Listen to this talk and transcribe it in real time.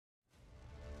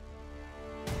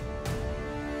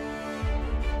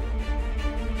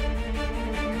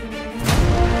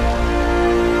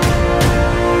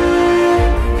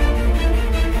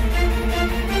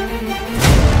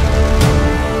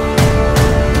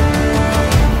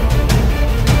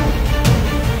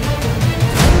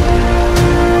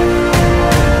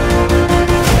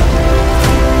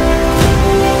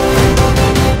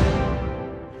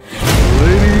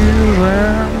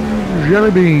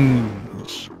jelly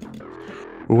beans.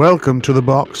 Welcome to the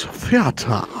Box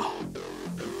Theatre.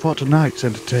 For tonight's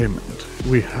entertainment,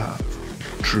 we have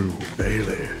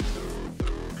Truebailey.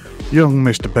 Young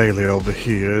Mr. Bailey over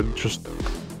here just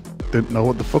didn't know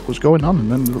what the fuck was going on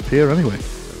and ended up here anyway.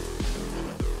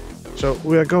 So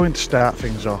we are going to start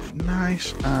things off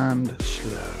nice and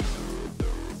slow.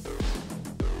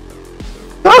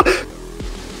 Ah!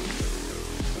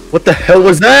 What the hell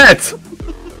was that?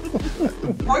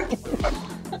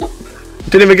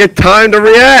 Didn't even get time to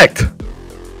react.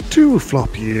 2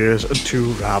 floppy ears and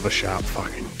 2 rather sharp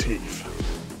fucking teeth.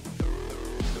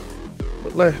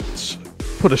 But let's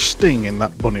put a sting in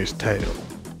that bunny's tail.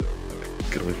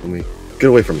 Get away from me. Get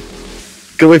away from me.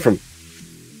 Get away from me.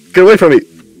 Get away from me.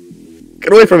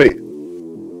 Get away from me.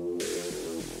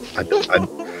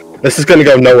 This is gonna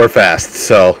go nowhere fast,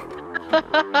 so.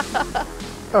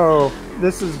 Oh,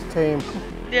 this is tame.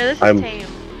 Yeah, this is tame.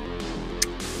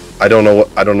 I don't know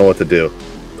what to do.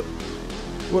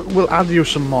 We'll add you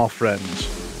some more friends.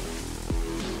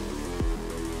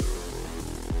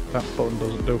 That button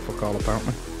doesn't do fuck all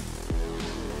apparently.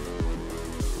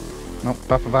 Nope,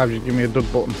 Papa Vibes, you give me a dud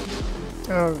button.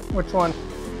 Which one?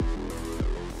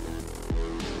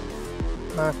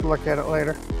 I have to look at it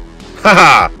later.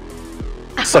 Haha!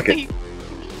 Suck it.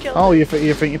 Oh, you think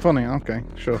you're funny? Okay,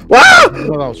 sure. Wow! Have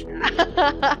one of those.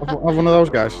 Have one of those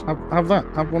guys. Have that.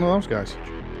 Have one of those guys.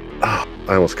 Oh,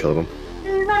 I almost killed him.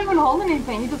 He's not even holding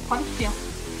anything, he just punched you.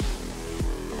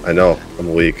 I know.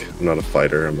 I'm weak. I'm not a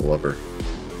fighter. I'm a lover.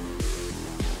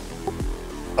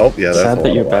 Oh, yeah, that's sad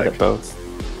that you're bad at both.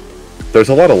 There's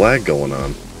a lot of lag going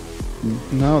on.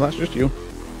 No, that's just you.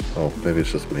 Oh, maybe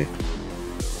it's just me.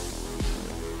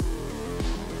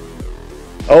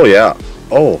 Oh, yeah.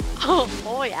 Oh. Oh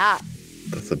yeah.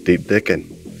 That's a deep dickin'.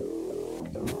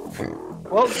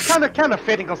 Well, kind of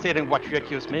fitting considering what you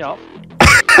accused me of.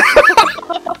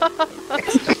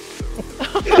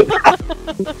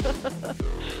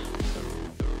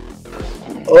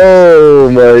 Oh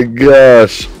my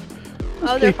gosh.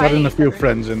 Oh, they're Keep adding fighting a few each other.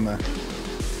 friends in there.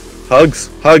 Hugs,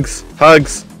 hugs,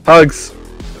 hugs, hugs.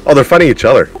 Oh, they're fighting each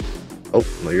other. Oh,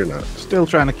 no, you're not. Still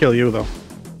trying to kill you though.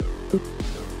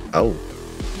 Oh.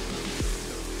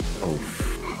 Oh.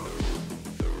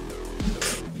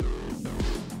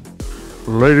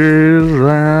 Ladies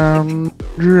and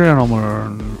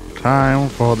gentlemen, time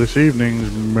for this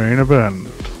evening's main event.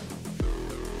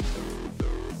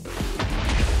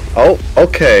 Oh,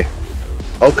 okay.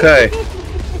 Okay.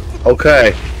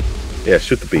 Okay. Yeah,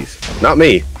 shoot the bees. Not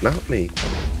me. Not me.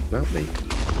 Not me.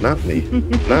 Not me.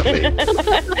 Not me.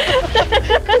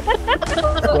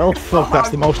 Well, fuck, that's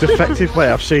the most effective way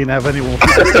I've seen have anyone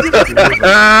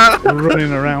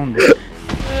running around.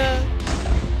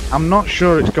 I'm not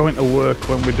sure it's going to work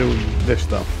when we do this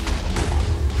though.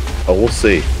 Oh, we'll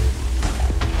see.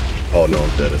 Oh no,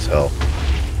 I'm dead as hell.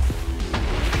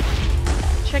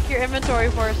 Check your inventory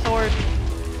for a sword.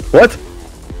 What?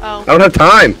 Oh. I don't have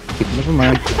time. Never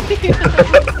mind.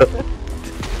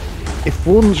 If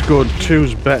one's good,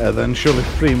 two's better, then surely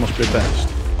 3 must be best.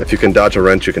 If you can dodge a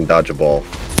wrench, you can dodge a ball.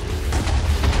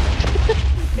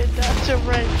 Good dodge a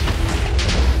wrench.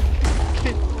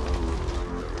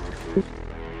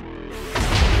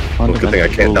 Well, good thing I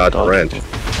can't dodge a wrench.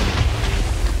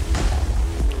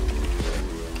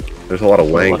 There's a lot of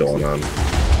Wang going on.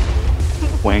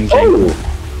 Wang Oh!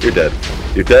 You're dead.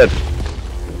 You're dead.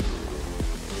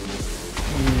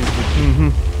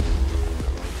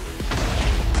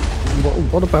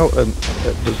 What about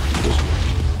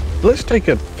let's take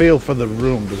a feel for the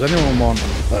room. Does anyone want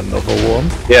another one?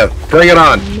 Yeah, bring it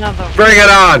on. Another. Bring it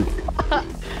on.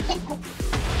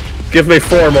 Give me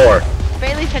 4 more.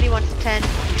 Bailey said he wants 10.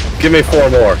 Give me 4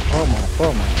 more. 4 more,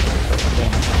 4 more.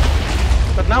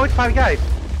 But now it's 5 guys.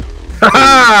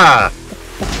 Ha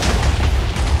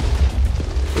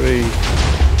 3.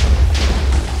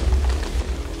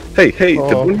 Hey,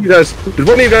 did one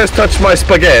of you guys touch my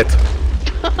spaghetti?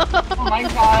 Oh my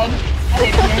god. I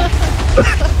hate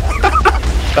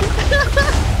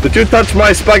Did you touch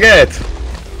my spaghetti?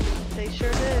 They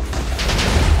sure did.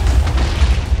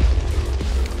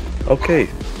 Okay.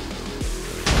 Hey,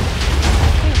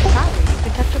 sorry, you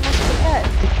can touch him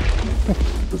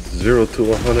with the 0 to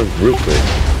 100 real quick.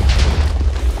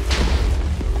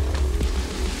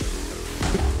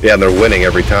 Yeah, and they're winning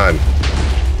every time.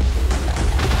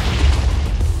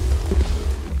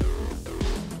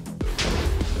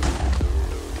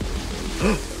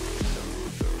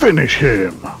 Finish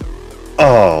him.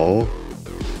 Oh.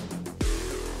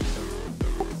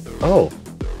 Oh.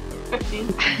 50.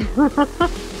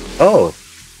 Oh.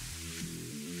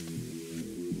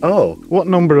 Oh. What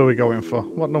number are we going for?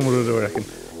 What number do we reckon?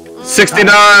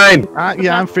 69!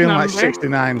 Yeah, I'm feeling like Number.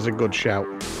 69 is a good shout.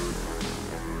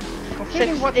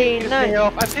 Considering what you pissed me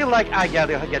off, I feel like I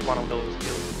gotta get one of those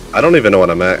kills. I don't even know what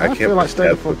I'm at. I I can't feel like stay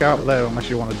the stab. fuck out there unless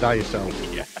you want to die yourself.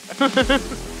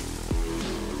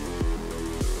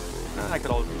 I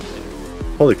could always do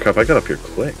that. Holy crap, I got up here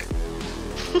quick.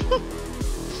 Oh,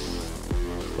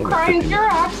 my Brian, is 50 your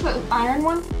axe the iron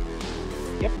one?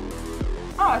 Yep.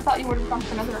 Oh, I thought you would have gone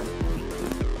for another.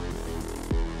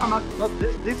 I'm up. No,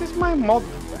 this is my mod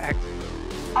axe.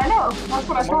 I know, that's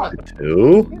what I thought.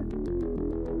 2?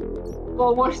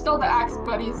 Well, we're still the axe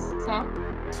buddies, so.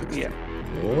 Yeah.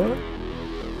 What?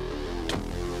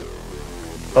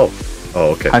 Oh.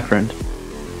 Oh, okay. Hi, friend.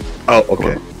 Oh,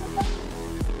 okay.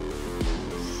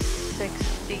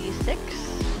 66.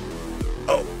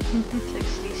 Oh.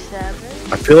 67.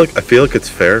 I feel like it's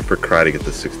fair for Cry to get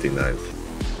the 69th.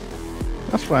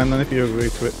 That's fine then if you agree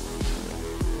to it.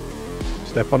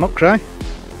 Step on up, Cry.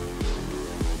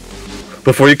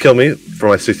 Before you kill me for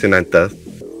my 69th death,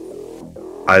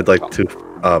 I'd like to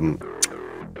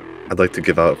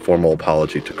give out a formal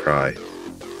apology to Cry.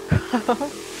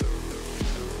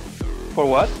 For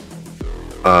what?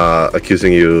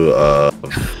 Accusing you of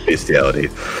bestiality.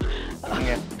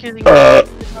 Yeah. Accusing Uh,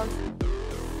 me.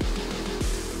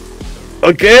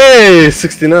 Okay,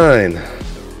 69.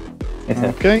 It's it.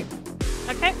 Okay.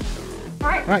 Okay.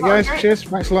 Alright, Right, well, guys. great. Cheers.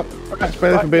 Thanks a lot. Thanks,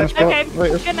 Bailey, for being a sport. Okay,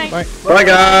 Later. good night. Bye. Bye,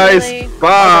 guys.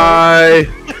 Bye.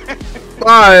 Bye.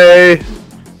 Bye.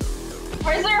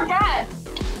 Where's your cat?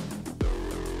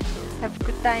 Have a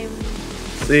good time.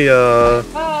 See ya.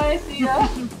 Bye, see ya.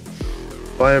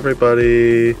 Bye,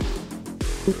 everybody.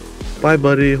 Bye,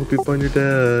 buddy. Hope you find your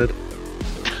dad.